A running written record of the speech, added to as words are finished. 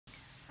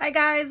Hi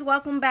guys,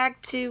 welcome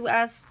back to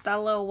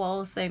Stella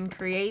Wilson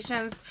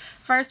Creations.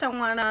 First I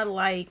want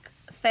to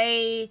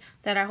say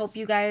that I hope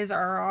you guys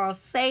are all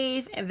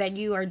safe and that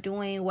you are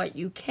doing what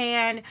you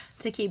can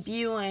to keep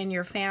you and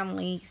your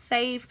family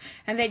safe,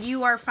 and that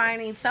you are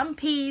finding some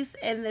peace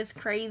in this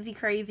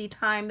crazy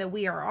time that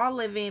we are all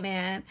living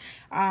in.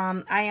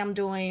 I am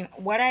doing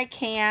what I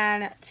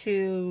can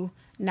to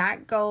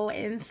not go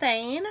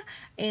insane,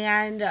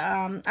 and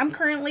I'm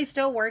currently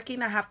still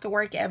working. I have to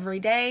work every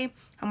day.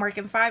 I'm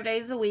working 5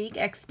 days a week,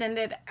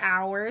 extended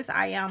hours.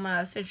 I am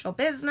an essential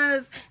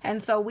business,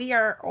 and so we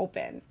are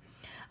open.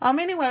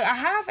 Anyway, I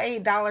have a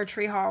Dollar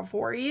Tree haul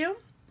for you.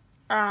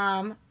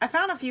 I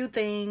found a few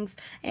things,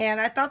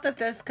 and I thought that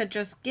this could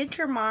just get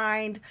your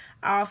mind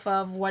off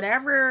of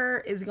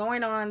whatever is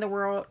going on in the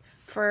world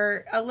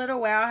for a little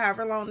while,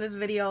 however long this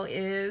video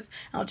is.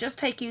 I'll just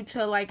take you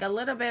to like a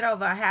little bit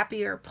of a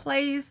happier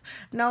place.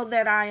 Know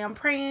that I am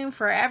praying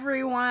for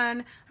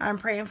everyone. I'm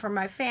praying for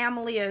my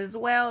family as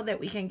well, that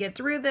we can get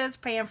through this,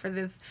 praying for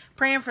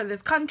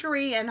this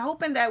country, and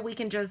hoping that we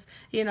can just,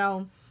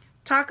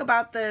 talk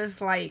about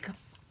this like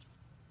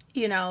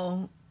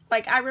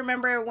I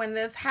remember when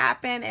this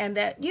happened, and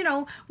that,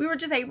 we were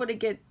just able to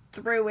get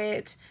through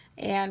it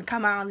and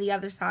come out on the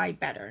other side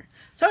better.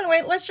 So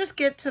anyway, let's just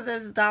get to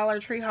this Dollar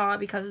Tree haul,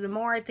 because the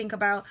more I think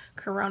about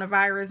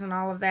coronavirus and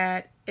all of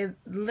that, it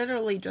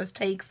literally just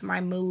takes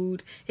my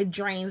mood. It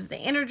drains the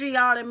energy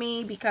out of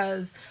me,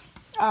 because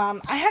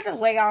I had to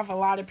lay off a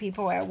lot of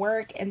people at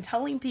work, and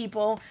telling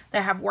people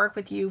that have worked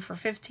with you for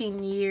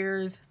 15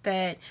 years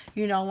that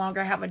you no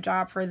longer have a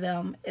job for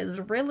them is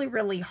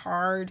really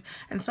hard.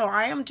 And so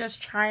I am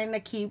just trying to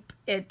keep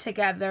it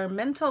together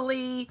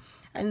mentally,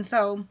 and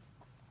so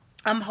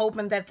I'm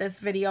hoping that this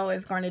video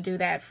is going to do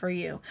that for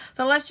you.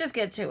 So let's just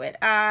get to it.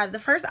 The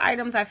first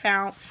items I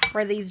found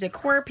were these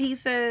decor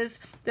pieces.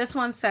 This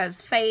one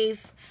says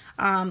Faith.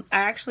 I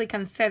actually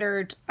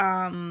considered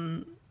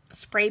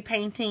spray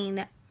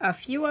painting a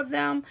few of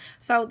them.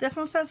 So this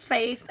one says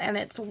Faith, and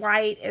it's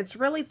white. It's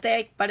really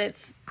thick, but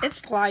it's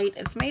light.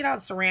 It's made out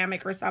of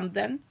ceramic or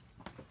something.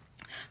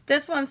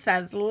 This one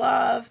says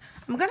Love.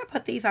 I'm going to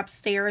put these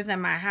upstairs in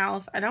my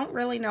house. I don't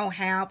really know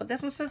how, but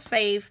this one says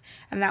Faith,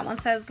 and that one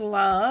says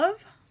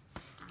Love.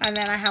 And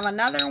then I have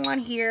another one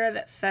here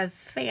that says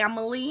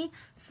Family.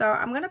 So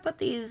I'm going to put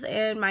these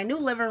in my new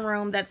living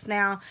room that's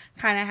now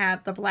kind of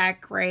have the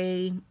black,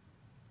 gray,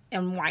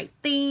 and white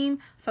theme.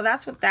 So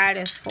that's what that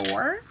is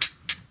for.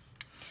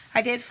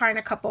 I did find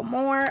a couple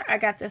more. I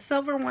got the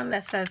silver one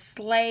that says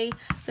Slay.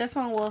 This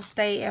one will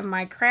stay in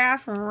my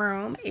craft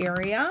room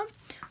area.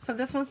 So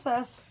this one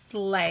says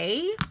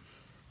Slay.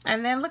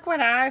 And then look what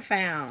I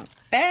found.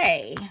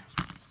 Bay.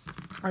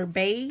 Or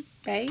Bay.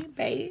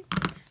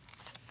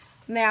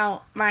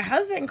 Now, my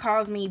husband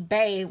calls me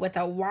Bay with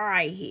a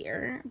Y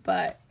here,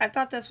 but I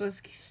thought this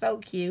was so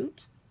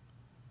cute.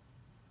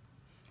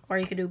 Or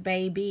you could do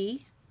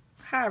Baby.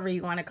 However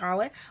you want to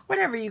call it.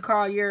 Whatever you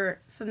call your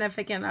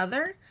significant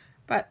other.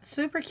 But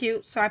super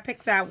cute. So I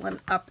picked that one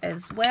up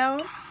as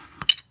well.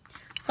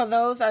 So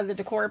those are the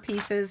decor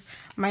pieces.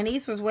 My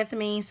niece was with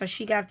me, so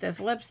she got this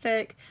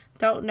lipstick.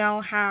 Don't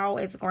know how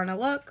it's going to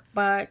look,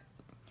 but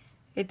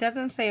it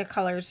doesn't say a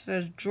color. It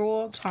says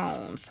jewel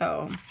tone.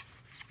 So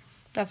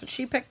that's what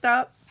she picked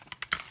up.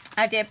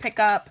 I did pick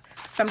up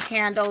some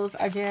candles.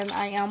 Again,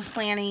 I am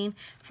planning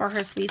for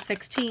her Sweet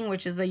 16,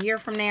 which is a year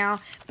from now.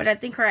 But I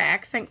think her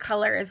accent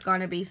color is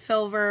going to be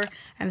silver.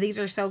 And these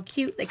are so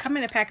cute. They come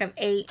in a pack of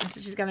 8, and so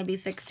she's going to be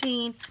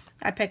 16.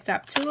 I picked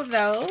up 2 of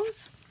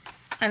those.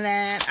 And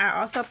then I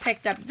also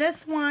picked up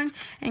this one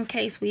in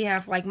case we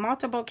have like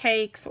multiple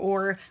cakes,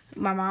 or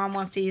my mom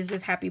wants to use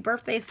this happy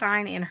birthday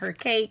sign in her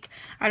cake.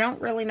 I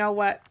don't really know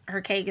what her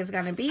cake is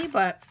going to be,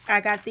 but I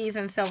got these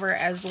in silver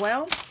as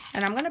well.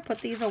 And I'm going to put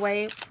these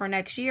away for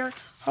next year.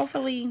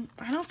 Hopefully,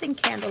 I don't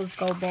think candles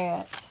go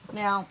bad.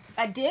 Now,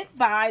 I did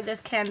buy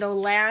this candle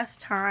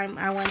last time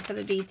I went to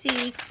the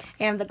DT,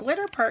 and the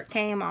glitter part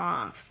came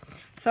off.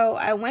 So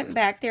I went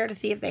back there to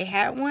see if they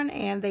had one,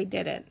 and they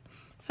didn't.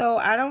 So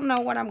I don't know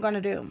what I'm going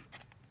to do.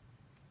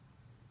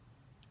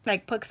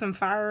 Like put some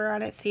fire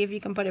on it, see if you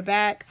can put it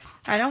back.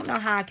 I don't know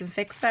how I can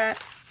fix that,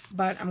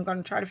 but I'm going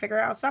to try to figure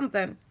out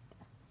something.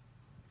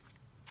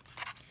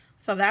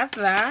 So that's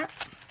that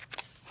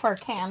for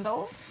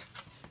candles.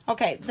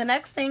 Okay, the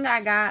next thing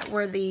I got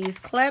were these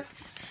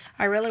clips.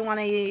 I really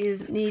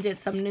needed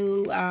some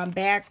new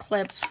bag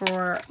clips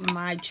for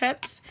my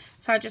chips.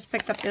 So I just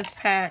picked up this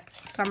pack,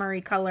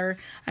 summery color.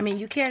 I mean,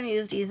 you can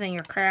use these in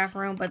your craft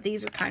room, but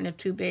these are kind of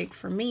too big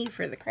for me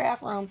for the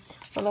craft room.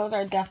 So those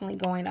are definitely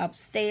going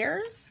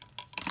upstairs.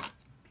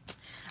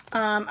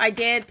 I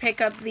did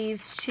pick up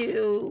these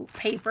 2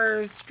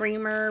 papers,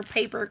 streamer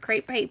paper,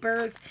 crepe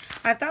papers.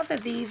 I thought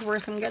that these were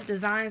some good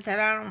designs that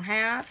I don't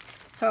have.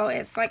 So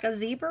it's like a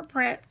zebra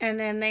print, and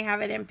then they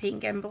have it in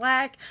pink and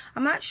black.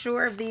 I'm not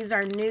sure if these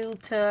are new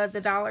to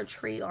the Dollar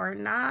Tree or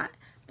not,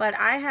 but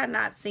I had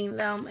not seen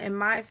them in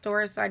my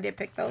store, so I did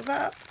pick those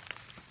up.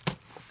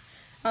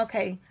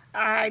 Okay,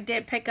 I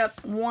did pick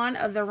up one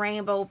of the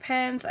rainbow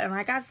pens, and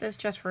I got this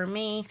just for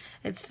me.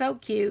 It's so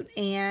cute,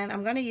 and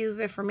I'm going to use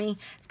it for me.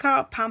 It's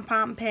called Pom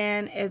Pom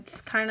Pen.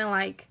 It's kind of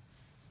like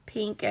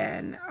pink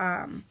and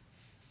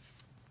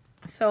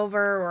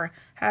silver, or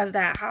has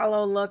that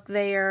hollow look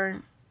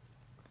there.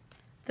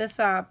 This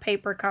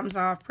paper comes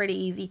off pretty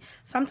easy.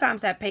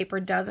 Sometimes that paper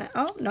doesn't.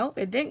 Oh, nope,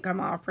 it didn't come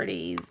off pretty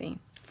easy.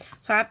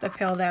 So I have to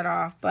peel that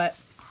off, but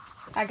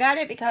I got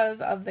it because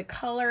of the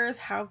colors.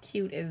 How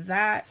cute is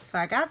that? So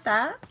I got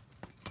that.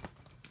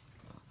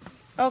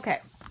 Okay.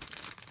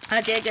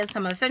 I did get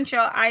some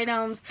essential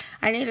items.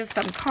 I needed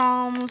some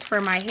combs for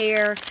my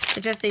hair.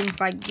 It just seems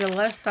like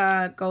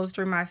Jalissa goes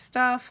through my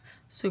stuff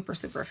super,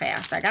 super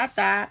fast. I got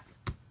that.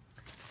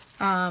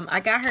 I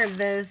got her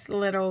this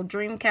little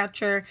dream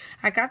catcher.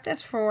 I got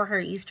this for her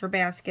Easter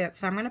basket,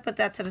 so I'm going to put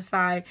that to the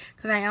side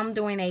because I am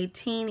doing a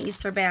teen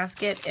Easter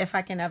basket if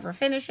I can ever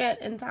finish it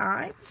in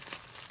time.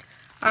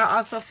 I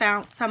also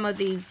found some of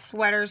these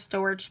sweater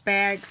storage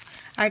bags.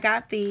 I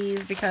got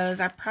these because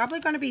I'm probably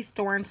going to be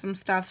storing some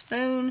stuff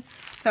soon,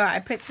 so I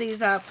picked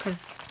these up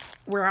because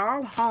we're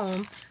all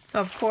home. So,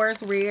 of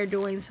course, we are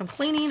doing some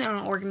cleaning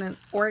and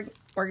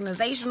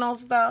organizational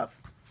stuff.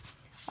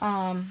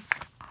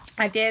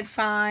 I did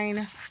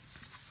find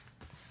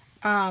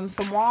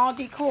some wall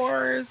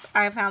decors.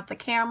 I found the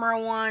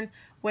camera one,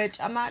 which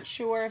I'm not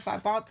sure if I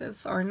bought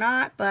this or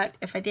not, but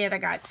if I did, I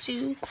got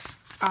two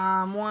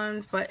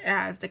ones, but it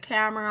has the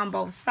camera on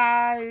both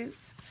sides.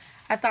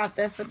 I thought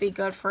this would be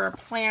good for a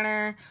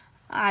planner.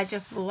 I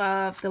just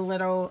love the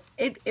little,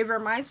 it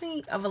reminds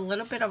me of a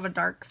little bit of a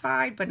dark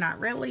side, but not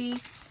really.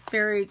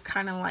 Very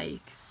kind of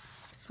like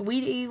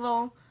Sweet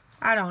Evil.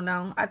 I don't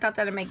know. I thought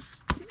that'd make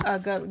a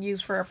good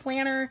use for a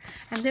planner.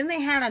 And then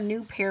they had a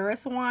new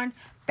Paris one.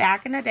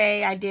 Back in the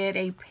day, I did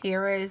a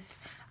Paris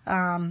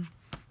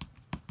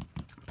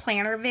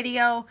planner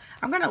video.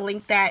 I'm going to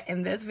link that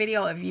in this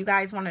video if you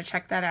guys want to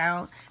check that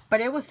out.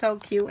 But it was so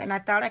cute, and I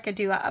thought I could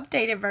do an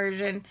updated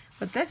version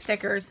with this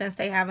sticker since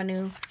they have a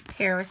new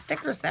Paris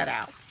sticker set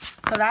out.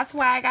 So that's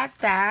why I got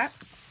that.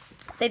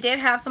 They did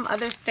have some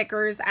other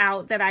stickers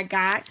out that I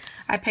got.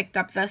 I picked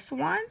up this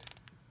one.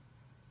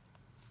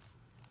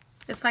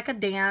 It's like a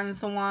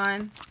dance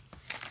one.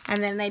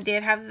 And then they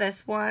did have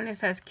this one. It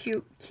says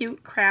cute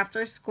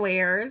crafter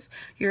squares.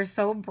 You're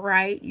so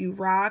bright. You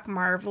rock.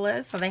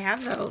 Marvelous. So they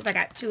have those. I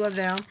got two of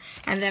them.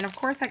 And then, of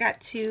course, I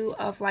got two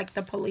of, like,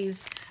 the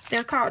police.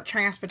 They're called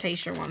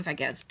transportation ones, I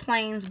guess.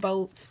 Planes,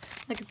 boats.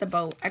 Look at the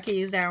boat. I could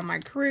use that on my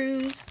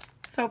cruise.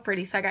 So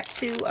pretty. So I got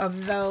two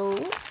of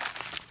those.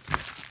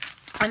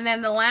 And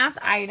then the last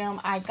item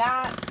I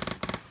got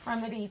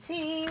from the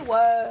DT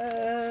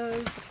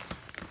was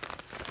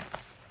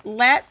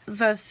Let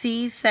the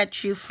Sea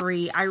Set You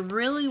Free. I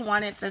really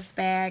wanted this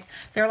bag.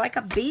 They're like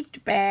a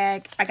beach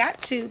bag. I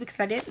got two because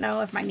I didn't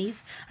know if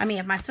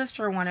if my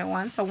sister wanted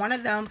one. So one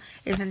of them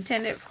is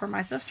intended for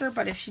my sister,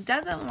 but if she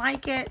doesn't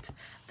like it,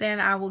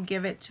 then I will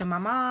give it to my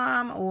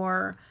mom,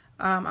 or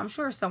I'm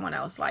sure someone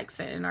else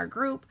likes it in our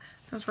group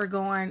since we're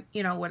going,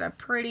 you know, with a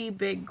pretty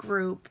big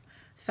group.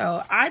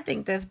 So I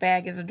think this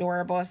bag is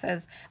adorable. It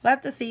says,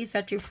 Let the Sea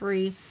Set You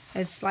Free.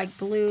 It's like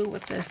blue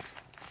with this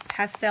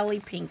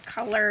pastel-y pink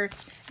color.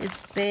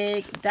 It's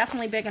big,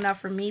 definitely big enough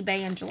for me,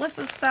 Bay, and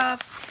Jalissa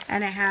stuff.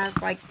 And it has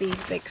like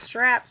these big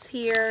straps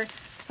here.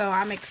 So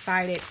I'm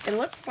excited. It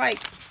looks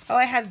like, oh,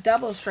 it has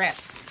double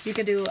straps. You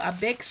could do a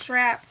big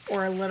strap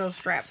or a little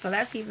strap. So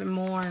that's even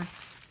more,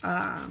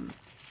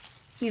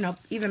 you know,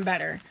 even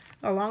better.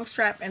 A long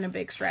strap and a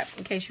big strap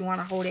in case you want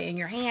to hold it in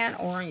your hand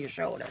or on your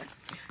shoulder.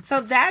 So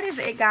that is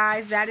it,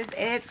 guys. That is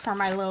it for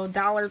my little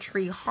Dollar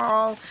Tree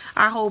haul.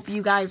 I hope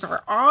you guys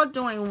are all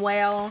doing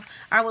well.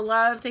 I would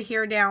love to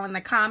hear down in the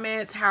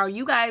comments how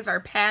you guys are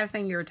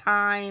passing your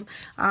time.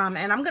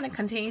 And I'm going to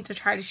continue to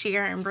try to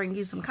share and bring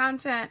you some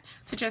content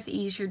to just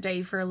ease your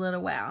day for a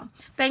little while.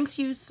 Thanks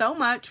you so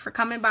much for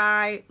coming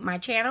by my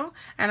channel,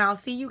 and I'll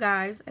see you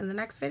guys in the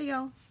next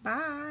video.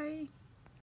 Bye.